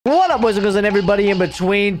What up, boys and girls, and everybody in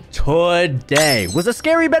between? Today was a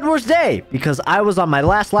scary Bedwars day because I was on my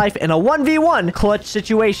last life in a 1v1 clutch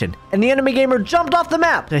situation, and the enemy gamer jumped off the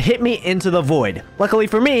map to hit me into the void. Luckily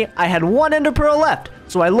for me, I had one ender pearl left,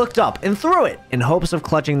 so I looked up and threw it in hopes of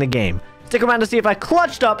clutching the game. Stick around to see if I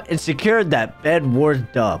clutched up and secured that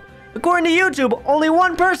Bedwars dub. According to YouTube, only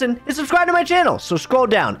one person is subscribed to my channel, so scroll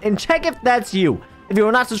down and check if that's you. If you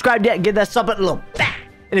are not subscribed yet, give that sub button a little back.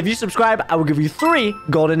 And if you subscribe, I will give you 3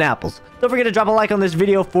 golden apples. Don't forget to drop a like on this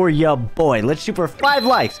video for ya boy. Let's shoot for 5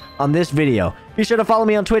 likes on this video. Be sure to follow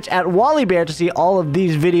me on Twitch at Wallibear to see all of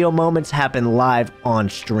these video moments happen live on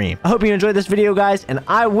stream. I hope you enjoyed this video, guys, and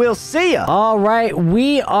I will see ya. All right,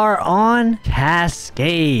 we are on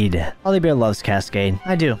Cascade. Wallibear loves Cascade.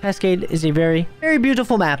 I do. Cascade is a very, very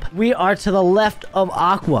beautiful map. We are to the left of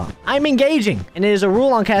Aqua. I'm engaging, and it is a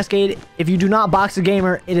rule on Cascade. If you do not box a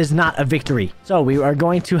gamer, it is not a victory. So we are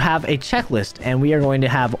going to have a checklist, and we are going to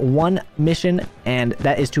have one mission, and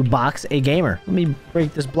that is to box a gamer. Let me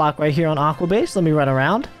break this block right here on Aqua base. Let me run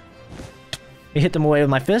around. Let me hit them away with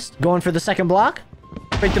my fist. Going for the second block.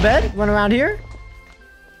 Break the bed. Run around here.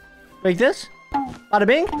 Break this. Bada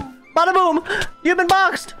bing. Bada boom. You've been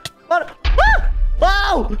boxed. Bada... Ah!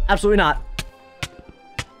 Wow! Absolutely not.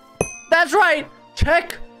 That's right.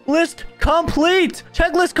 Checklist complete.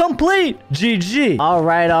 Checklist complete. GG. All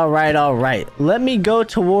right, all right, all right. Let me go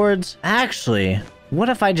towards... Actually... What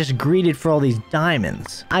if I just greeted for all these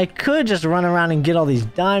diamonds? I could just run around and get all these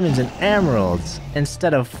diamonds and emeralds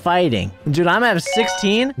instead of fighting. Dude, I'm at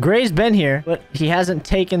 16. Gray's been here, but he hasn't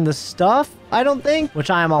taken the stuff, I don't think. Which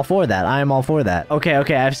I am all for that. I am all for that. Okay,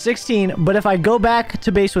 okay, I have 16. But if I go back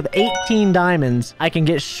to base with 18 diamonds, I can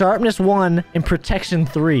get sharpness 1 and protection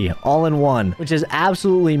 3 all in one, which is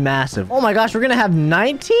absolutely massive. Oh my gosh, we're gonna have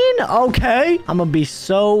 19? Okay. I'm gonna be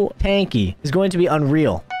so tanky. It's going to be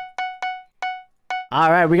unreal. All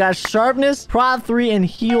right, we got sharpness, prod 3, and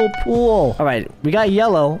heal pool. All right, we got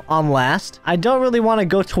yellow on last. I don't really want to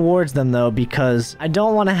go towards them, though, because I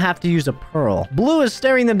don't want to have to use a pearl. Blue is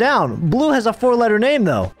staring them down. Blue has a 4-letter name,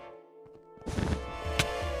 though.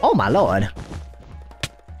 Oh, my lord.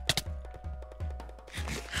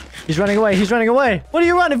 He's running away. He's running away. What are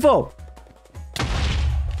you running for?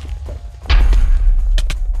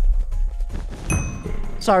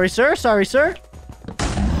 Sorry, sir. Sorry, sir.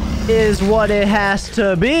 Is what it has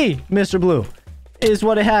to be, Mr. Blue. Is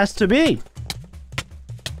what it has to be.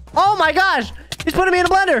 Oh my gosh! He's putting me in a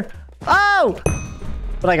blender! Oh!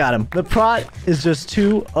 But I got him. The prot is just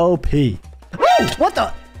too OP. Oh! What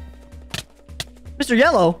the? Mr.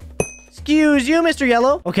 Yellow? Excuse you, Mr.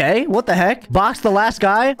 Yellow. Okay, what the heck? Box the last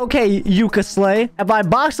guy? Okay, Yuka Slay. If I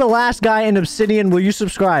box the last guy in obsidian, will you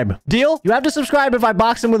subscribe? Deal? You have to subscribe if I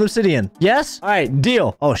box him with obsidian. Yes? All right,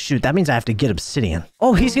 deal. Oh, shoot. That means I have to get obsidian.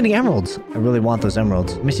 Oh, he's getting emeralds. I really want those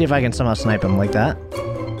emeralds. Let me see if I can somehow snipe him like that.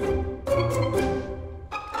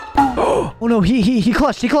 Oh, no, he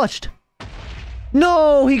clutched. He clutched.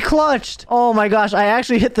 No, he clutched. Oh my gosh, I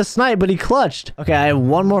actually hit the snipe, but he clutched. Okay, I have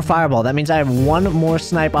one more fireball. That means I have one more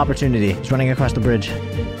snipe opportunity. He's running across the bridge.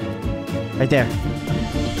 Right there.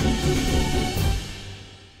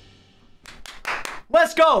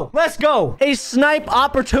 Let's go. Let's go. A snipe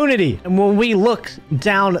opportunity. And when we look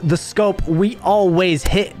down the scope, we always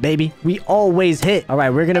hit, baby. We always hit. All right,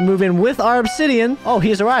 we're going to move in with our obsidian. Oh, he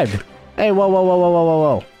has arrived. Hey, whoa, whoa, whoa, whoa, whoa,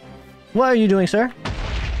 whoa, whoa. What are you doing, sir?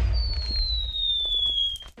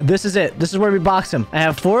 This is it. This is where we box him. I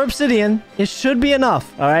have 4 obsidian. It should be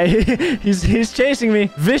enough. All right. he's chasing me.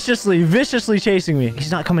 Viciously chasing me. He's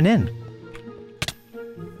not coming in.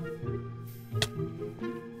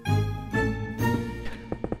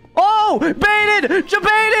 Oh, baited!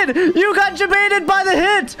 Jebaited! You got jebaited by the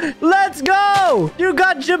hit! Let's go! You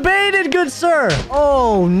got jebaited, good sir!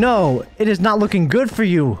 Oh, no. It is not looking good for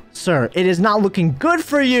you, sir. It is not looking good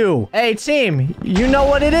for you. Hey, team, you know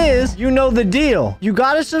what it is. You know the deal. You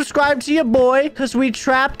gotta subscribe to your boy, because we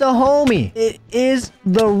trapped a homie. It is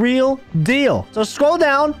the real deal. So scroll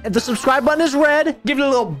down. If the subscribe button is red, give it a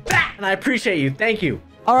little bat, and I appreciate you. Thank you.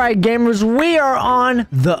 All right, gamers, we are on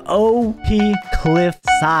the OP cliff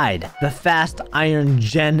side. The fast iron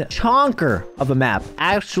gen chonker of a map.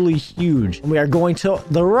 Actually huge. And we are going to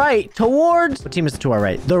the right towards... What team is to our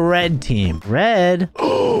right? The red team. Red.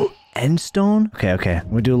 Endstone? Okay, okay.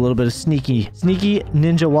 We'll do a little bit of sneaky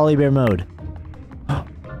ninja Wallibear mode.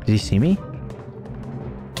 Did he see me?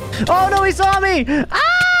 Oh, no, he saw me!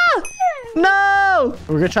 Ah! No!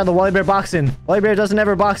 We're gonna try the Wallibear box in. Wallibear doesn't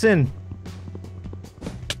ever box in.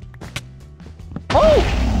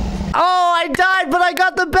 Oh! Oh, I died, but I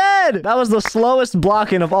got the bed! That was the slowest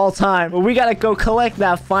blocking of all time. But we gotta go collect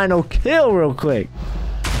that final kill real quick.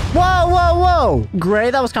 Whoa, whoa, whoa.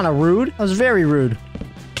 Gray, that was kind of rude. That was very rude.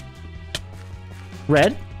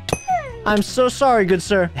 Red. I'm so sorry, good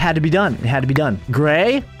sir. It had to be done. It had to be done.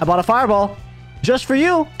 Gray, I bought a fireball. Just for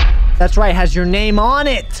you. That's right, has your name on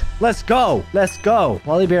it. Let's go. Let's go.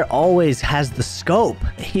 Wallibear always has the scope.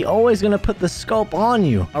 He always gonna put the scope on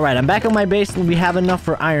you. All right, I'm back on my base. We have enough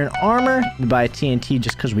for iron armor. We buy TNT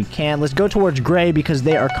just because we can. Let's go towards Gray because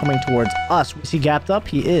they are coming towards us. Is he gapped up?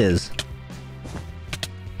 He is.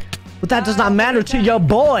 But that does not matter to your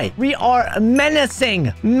boy. We are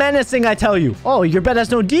menacing. Menacing, I tell you. Oh, your bed has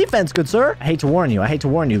no defense, good sir. I hate to warn you. I hate to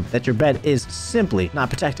warn you that your bed is simply not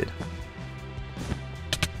protected.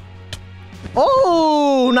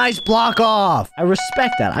 Oh, nice block off. I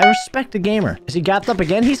respect that. I respect a gamer. Is he gapped up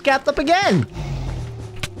again? He's gapped up again.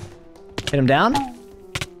 Hit him down.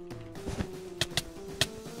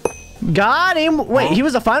 Got him. Wait, he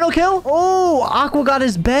was the final kill? Oh, Aqua got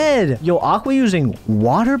his bed. Yo, Aqua using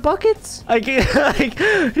water buckets?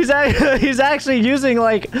 He's actually using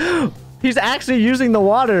the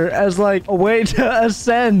water as like a way to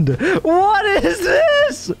ascend. What is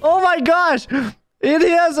this? Oh my gosh. It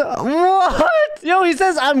has what? Yo, he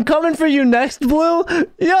says, I'm coming for you next, Blue.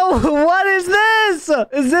 Yo, what is this?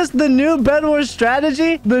 Is this the new Bedwars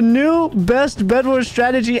strategy? The new best Bedwars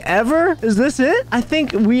strategy ever? Is this it? I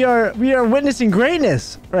think we are witnessing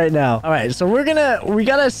greatness right now. All right, so we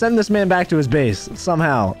gotta send this man back to his base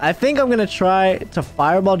somehow. I think I'm gonna try to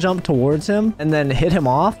fireball jump towards him and then hit him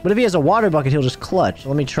off. But if he has a water bucket, he'll just clutch.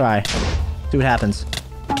 Let me try. See what happens.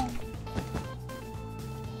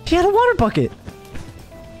 He had a water bucket.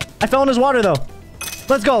 I fell in his water, though.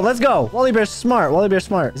 Let's go. Let's go. Wallibear's smart. Wallibear's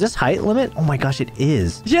smart. Is this height limit? Oh, my gosh, it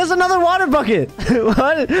is. He has another water bucket.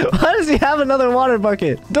 Why does he have another water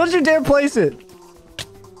bucket? Don't you dare place it.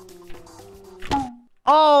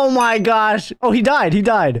 Oh, my gosh. Oh, he died. He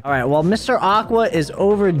died. All right. While Mr. Aqua is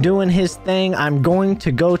overdoing his thing, I'm going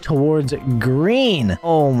to go towards green.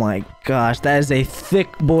 Oh, my gosh. That is a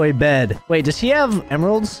thick boy bed. Wait, does he have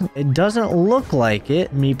emeralds? It doesn't look like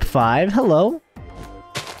it. Meep 5. Hello.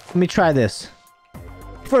 Let me try this.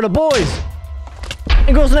 For the boys.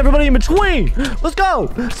 And girls and everybody in between. Let's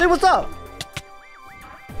go. Say what's up.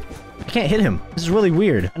 I can't hit him. This is really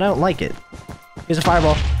weird. And I don't like it. Here's a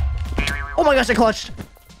fireball. Oh my gosh, I clutched.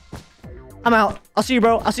 I'm out. I'll see you,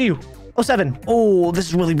 bro. I'll see you. 07. Oh, this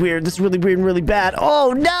is really weird. This is really weird and really bad.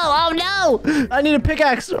 Oh, no. Oh, no. I need a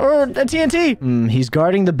pickaxe or a TNT. He's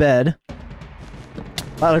guarding the bed.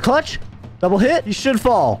 Ladder clutch. Double hit. He should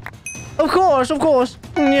fall. Of course, of course.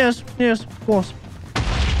 Yes, yes, of course.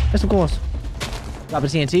 Yes, of course. Drop a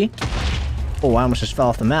TNT. Oh, I almost just fell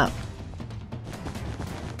off the map.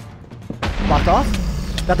 Locked off.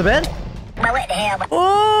 Got the bed.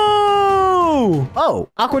 Oh! Oh,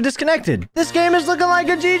 Aqua disconnected. This game is looking like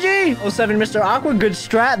a GG. 07, Mr. Aqua. Good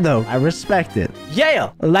strat, though. I respect it.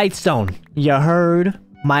 Yeah. Lightstone. You heard?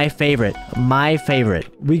 My favorite. My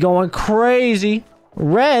favorite. We going crazy.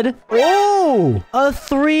 Red. Oh, a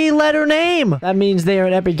 3-letter name. That means they are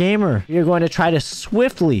an epic gamer. You're going to try to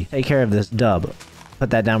swiftly take care of this dub. Put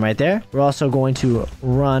that down right there. We're also going to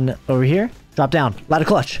run over here. Drop down. Ladder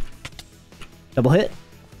clutch. Double hit.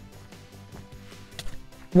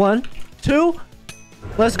 1, 2.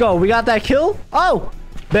 Let's go. We got that kill. Oh,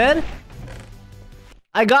 Ben.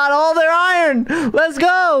 I got all their iron. Let's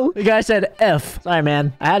go. The guy said F. Sorry,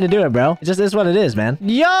 man. I had to do it, bro. It just is what it is, man.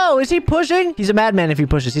 Yo, is he pushing? He's a madman if he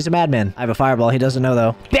pushes. He's a madman. I have a fireball. He doesn't know,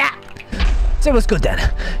 though. Yeah. Say what's good, then.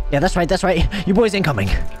 Yeah, that's right. That's right. Your boy's incoming.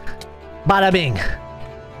 Bada bing.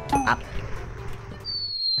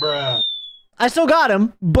 Bruh. I still got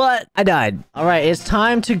him, but I died. All right, it's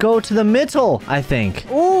time to go to the middle, I think.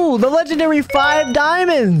 Ooh, the legendary 5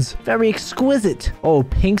 diamonds. Very exquisite. Oh,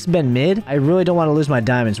 Pink's been mid. I really don't want to lose my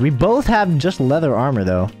diamonds. We both have just leather armor,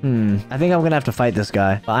 though. I think I'm going to have to fight this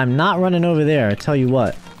guy. But I'm not running over there, I tell you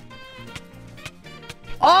what.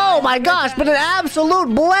 Oh my gosh, but an absolute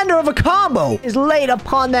blender of a combo is laid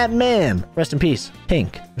upon that man. Rest in peace,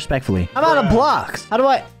 Pink, respectfully. I'm out of blocks. How do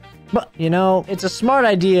I... But, you know, it's a smart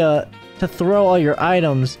idea to throw all your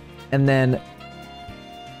items and then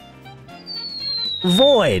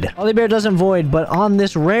void. Wallibear doesn't void, but on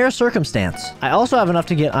this rare circumstance, I also have enough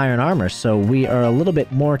to get iron armor, so we are a little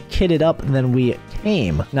bit more kitted up than we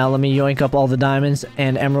came. Now let me yoink up all the diamonds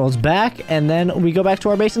and emeralds back, and then we go back to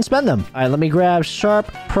our base and spend them. All right, let me grab sharp,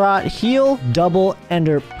 prot, heal, double,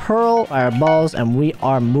 ender, pearl, fireballs, and we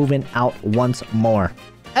are moving out once more.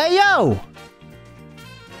 Hey, yo!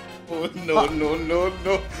 Oh, no, no, no,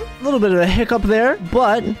 no. A little bit of a hiccup there,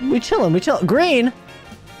 but we chillin', we chillin'. Green.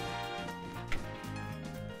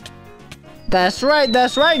 That's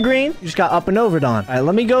right, green. You just got up and overed on. All right,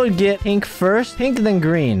 let me go get pink first. Pink, then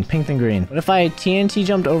green. Pink, then green. What if I TNT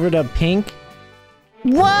jumped over to pink?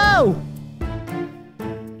 Whoa!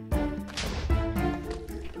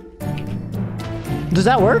 Does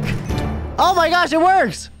that work? Oh my gosh, it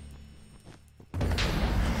works!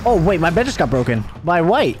 Oh, wait, my bed just got broken. By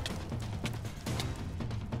white.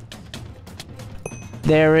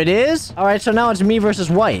 There it is. All right, so now it's me versus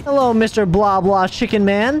white. Hello, Mr. Blah Blah Chicken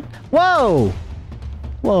Man. Whoa!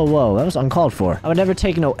 Whoa, whoa, that was uncalled for. I would never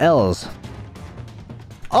take no L's.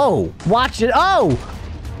 Oh, watch it. Oh!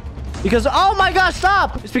 Because, oh my gosh,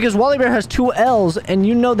 stop! It's because Wallibear has 2 L's, and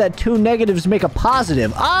you know that 2 negatives make a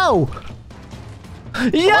positive. Oh!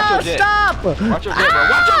 Yeah, stop! Watch your dip, bro.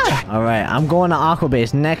 Watch your dip. All right, I'm going to Aqua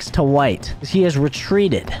Base next to White. He has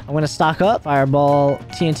retreated. I'm going to stock up. Fireball,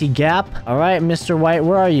 TNT Gap. All right, Mr. White,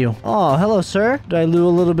 where are you? Oh, hello, sir. Did I do a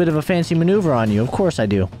little bit of a fancy maneuver on you? Of course I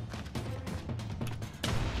do.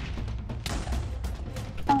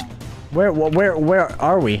 Where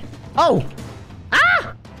are we? Oh!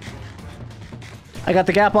 Ah! I got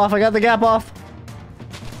the gap off. I got the gap off.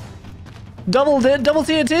 Double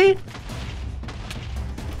TNT?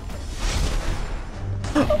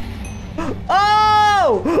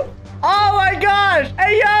 Oh! Oh my gosh!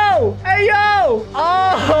 Hey yo! Hey yo!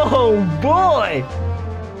 Oh boy!